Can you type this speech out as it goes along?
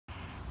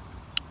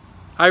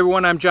Hi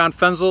everyone, I'm John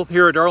Fenzel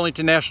here at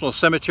Arlington National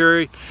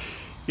Cemetery.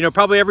 You know,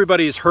 probably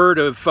everybody has heard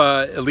of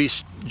at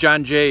least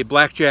John J.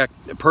 Blackjack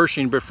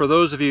Pershing, but for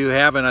those of you who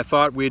haven't, I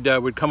thought we'd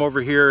come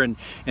over here and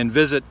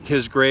visit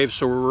his grave.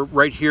 So we're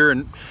right here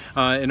in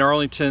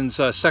Arlington's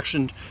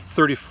Section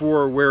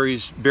 34 where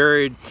he's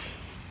buried.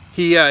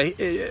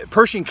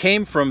 Pershing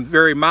came from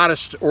very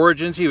modest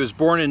origins. He was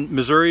born in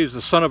Missouri. He was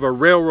the son of a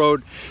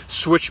railroad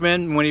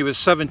switchman. When he was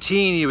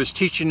 17, he was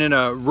teaching in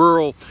a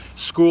rural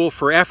school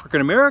for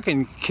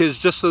African-American kids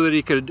just so that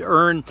he could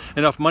earn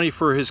enough money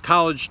for his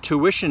college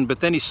tuition.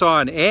 But then he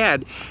saw an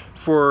ad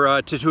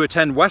to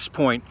attend West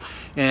Point,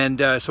 and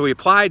so he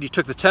applied. He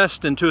took the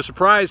test, and to his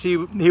surprise, he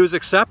was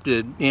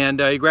accepted, and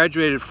he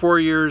graduated 4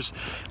 years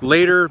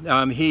later.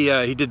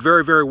 He did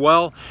very, very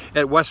well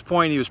at West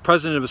Point. He was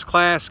president of his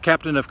class,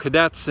 captain of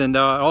cadets, and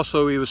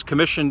also he was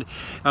commissioned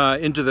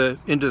into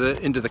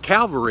the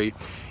cavalry.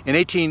 In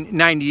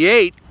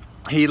 1898,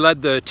 he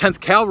led the 10th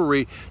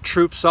Cavalry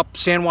troops up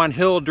San Juan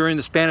Hill during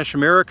the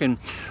Spanish-American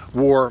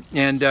War,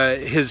 and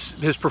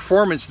his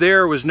performance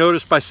there was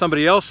noticed by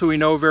somebody else who we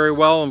know very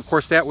well, and of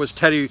course that was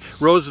Teddy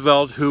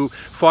Roosevelt, who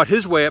fought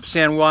his way up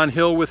San Juan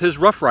Hill with his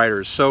Rough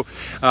Riders. So,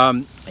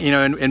 you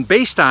know, and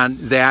based on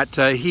that,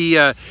 he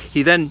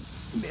then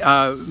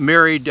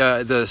married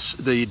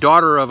the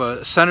daughter of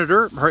a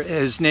senator.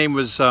 His name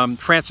was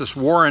Frances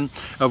Warren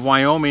of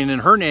Wyoming,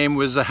 and her name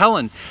was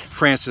Helen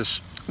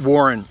Frances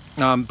Warren.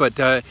 But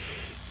Teddy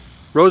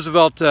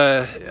Roosevelt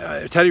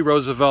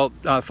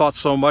thought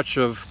so much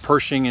of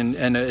Pershing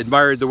and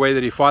admired the way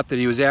that he fought that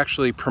he was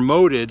actually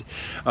promoted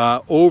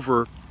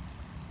over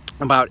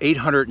about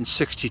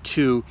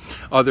 862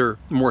 other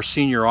more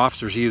senior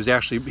officers.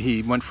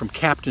 He went from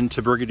captain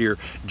to brigadier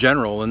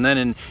general. And then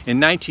in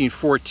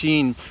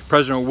 1914,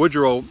 President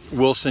Woodrow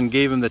Wilson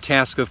gave him the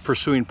task of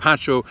pursuing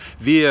Pancho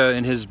Villa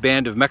and his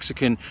band of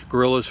Mexican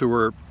guerrillas who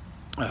were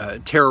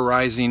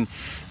terrorizing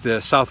the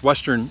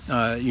southwestern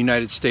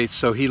United States.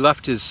 So he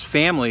left his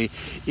family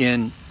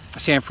in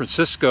San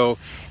Francisco,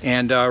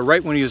 and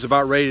right when he was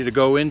about ready to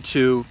go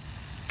into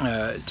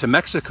to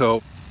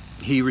Mexico,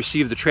 he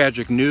received the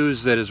tragic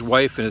news that his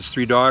wife and his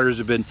 3 daughters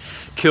had been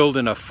killed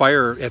in a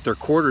fire at their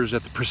quarters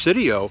at the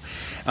Presidio.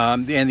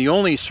 And the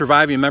only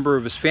surviving member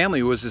of his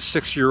family was his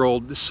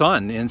 6-year-old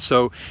son. And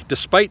so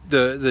despite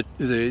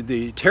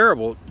the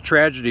terrible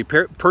tragedy,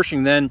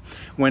 Pershing then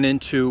went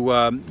into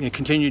and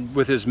continued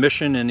with his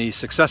mission, and he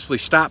successfully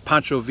stopped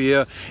Pancho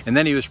Villa, and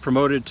then he was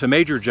promoted to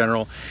Major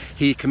General.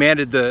 He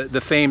commanded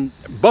the famed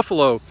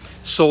Buffalo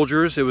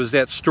Soldiers. It was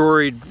that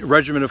storied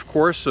regiment, of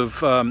course,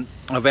 of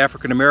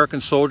African-American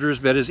soldiers,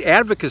 but his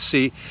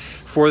advocacy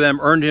for them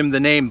earned him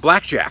the name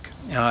Blackjack.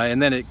 And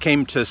then it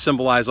came to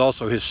symbolize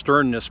also his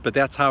sternness, but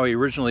that's how he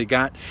originally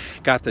got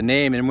the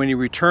name. And when he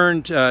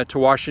returned to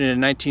Washington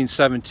in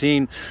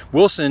 1917,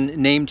 Wilson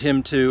named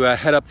him to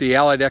head up the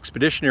Allied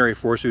Expeditionary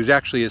Force. He was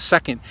actually his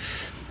second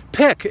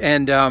pick,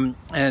 and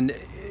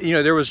you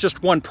know, there was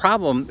just one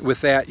problem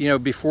with that. You know,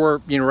 before,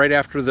 you know, right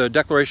after the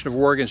declaration of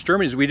war against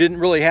Germany, we didn't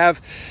really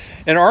have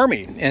an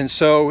army, and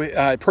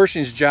so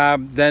Pershing's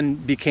job then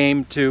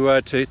became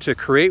to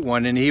create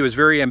one, and he was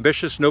very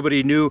ambitious.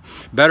 Nobody knew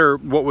better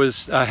what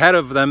was ahead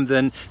of them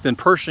than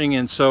Pershing,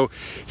 and so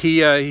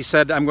he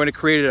said, I'm going to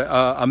create a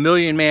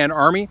 1-million-man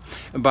army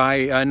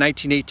by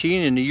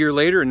 1918, and a year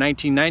later in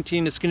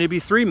 1919 it's going to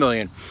be 3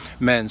 million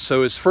men.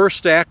 So his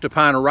first act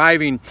upon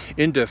arriving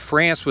into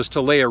France was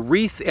to lay a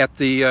wreath at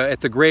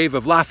the grave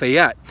of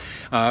Lafayette.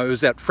 It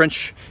was that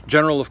French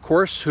general, of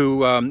course,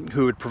 who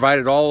had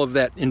provided all of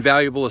that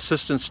invaluable assistance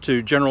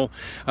to General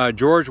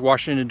George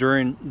Washington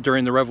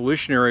during the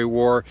Revolutionary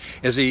War.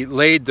 As he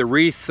laid the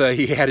wreath,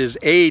 he had his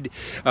aide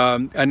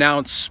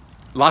announce,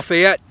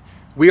 "Lafayette,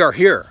 we are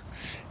here."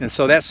 And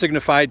so that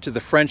signified to the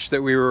French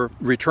that we were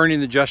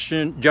returning the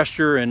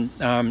gesture, and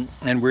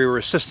we were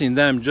assisting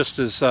them just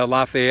as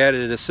Lafayette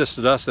had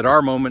assisted us at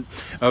our moment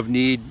of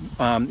need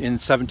in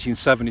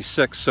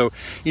 1776. So,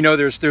 you know,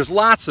 there's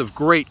lots of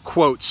great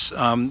quotes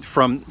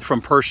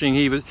from Pershing.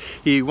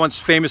 He once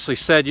famously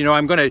said, you know,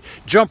 I'm going to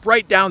jump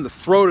right down the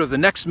throat of the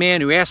next man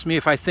who asks me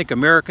if I think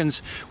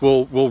Americans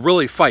will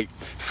really fight.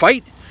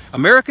 Fight?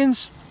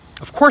 Americans?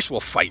 Of course we'll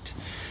fight.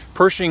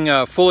 Pershing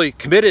fully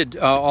committed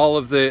all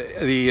of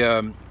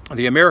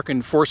the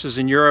American forces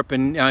in Europe,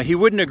 and he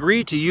wouldn't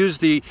agree to use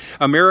the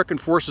American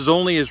forces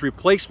only as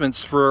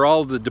replacements for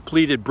all of the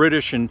depleted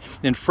British and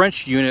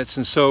French units,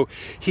 and so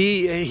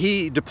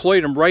he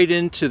deployed them right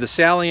into the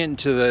salient,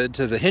 to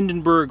the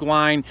Hindenburg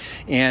line,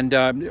 and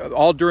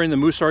all during the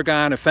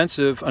Meuse-Argonne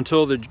offensive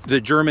until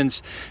the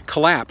Germans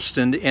collapsed,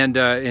 and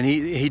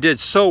he did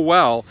so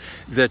well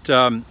that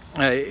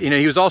you know,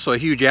 he was also a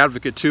huge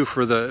advocate too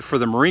for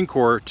the Marine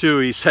Corps too.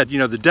 He said, you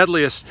know, the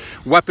deadliest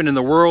weapon in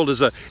the world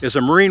is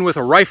a Marine with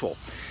a rifle.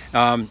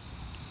 And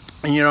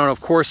you know, and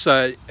of course,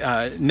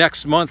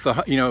 next month,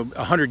 you know,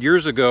 100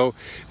 years ago,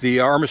 the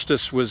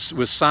armistice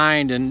was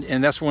signed,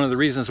 and that's one of the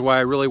reasons why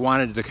I really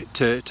wanted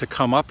to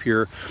come up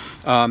here.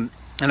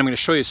 And I'm going to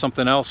show you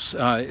something else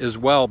as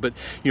well. But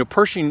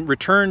Pershing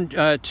returned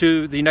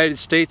to the United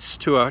States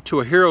to a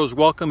hero's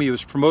welcome. He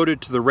was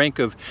promoted to the rank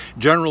of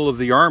General of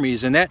the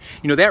Armies, and that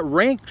that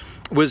rank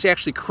was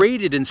actually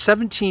created in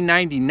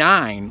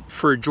 1799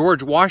 for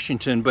George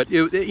Washington. But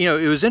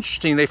it was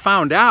interesting. They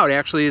found out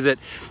actually that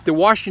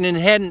Washington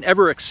hadn't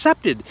ever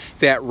accepted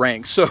that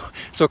rank. So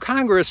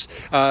Congress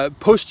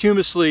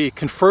posthumously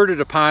conferred it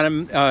upon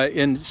him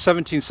in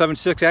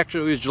 1776.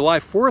 Actually, it was July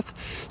 4th,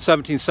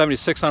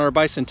 1776, on our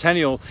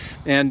bicentennial,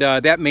 and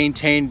that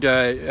maintained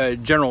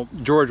General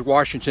George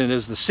Washington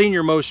as the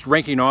senior-most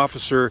ranking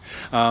officer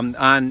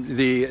on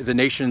the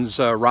nation's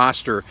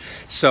roster.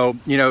 So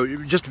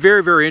just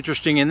very, very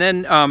interesting. And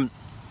then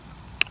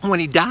when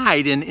he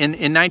died in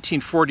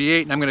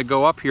 1948, and I'm going to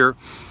go up here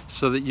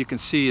so that you can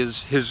see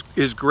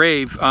his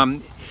grave.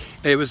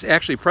 It was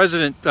actually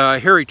President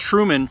Harry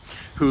Truman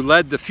who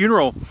led the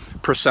funeral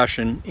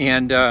procession,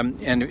 and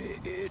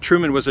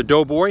Truman was a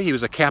doughboy. He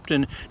was a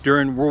captain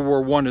during World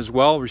War I as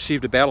well,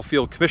 received a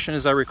battlefield commission,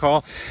 as I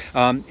recall.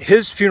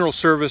 His funeral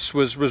service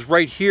was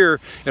right here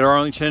at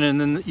Arlington,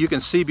 and then you can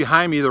see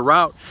behind me the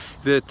route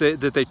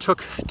that they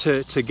took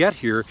to get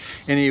here,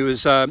 and he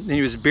was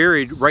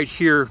buried right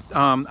here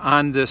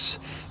on this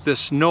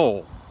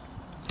knoll.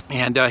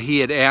 And he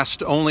had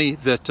asked only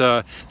that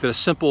a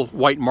simple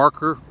white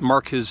marker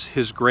mark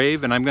his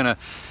grave, and I'm going to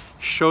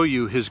show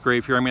you his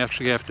grave here. I'm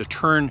actually going to have to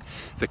turn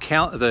the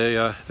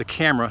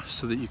camera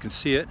so that you can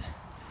see it.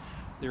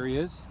 There he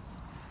is,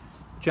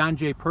 John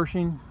J.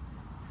 Pershing,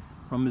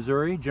 from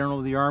Missouri, General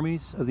of the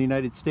Armies of the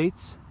United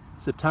States,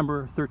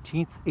 September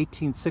 13th,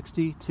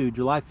 1860 to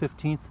July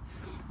 15th,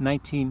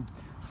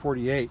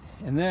 1948.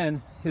 And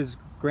then his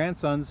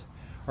grandsons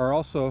are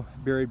also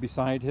buried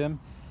beside him.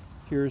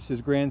 Here's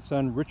his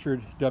grandson,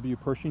 Richard W.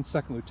 Pershing,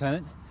 2nd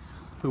Lieutenant,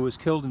 who was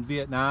killed in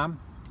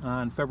Vietnam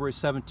on February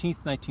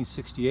 17th,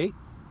 1968.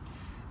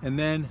 And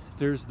then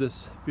there's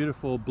this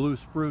beautiful blue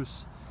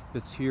spruce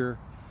that's here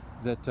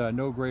that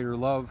No Greater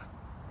Love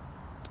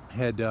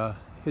had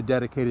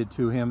dedicated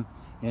to him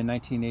in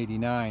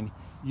 1989.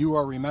 You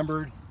are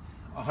remembered,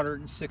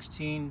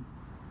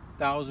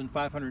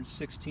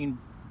 116,516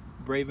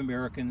 brave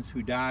Americans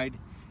who died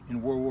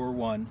in World War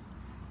I.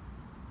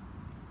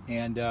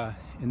 And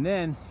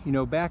then,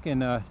 back in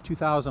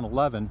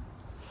 2011,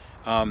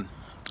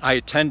 I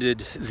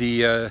attended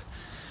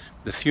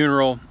the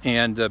funeral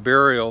and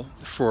burial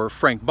for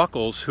Frank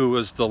Buckles, who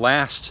was the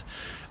last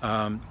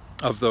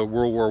of the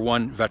World War I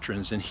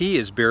veterans, and he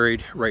is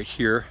buried right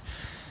here.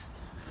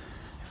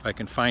 If I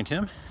can find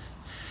him,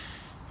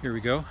 here we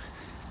go.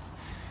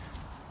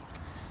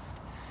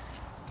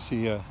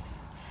 See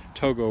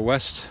Togo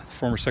West,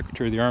 former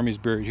Secretary of the Army, is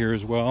buried here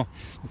as well.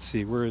 Let's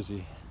see, where is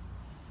he?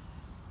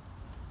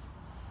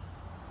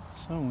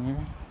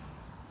 Somewhere.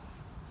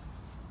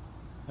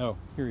 Oh,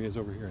 here he is,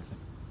 over here, I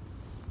think.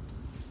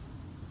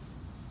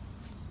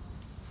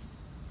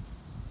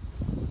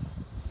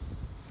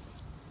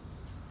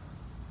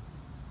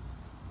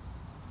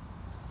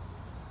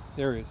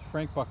 There he is,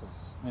 Frank Buckles.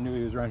 I knew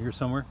he was around here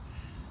somewhere.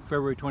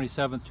 February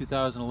 27th,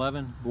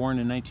 2011, born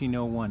in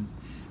 1901.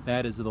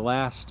 That is the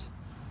last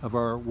of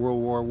our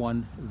World War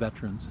I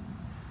veterans.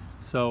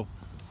 So,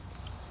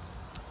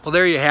 well,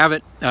 there you have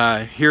it,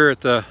 here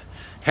at the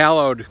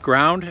hallowed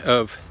ground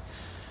of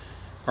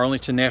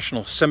Arlington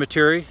National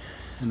Cemetery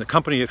in the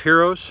company of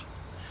heroes.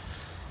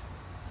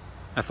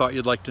 I thought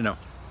you'd like to know.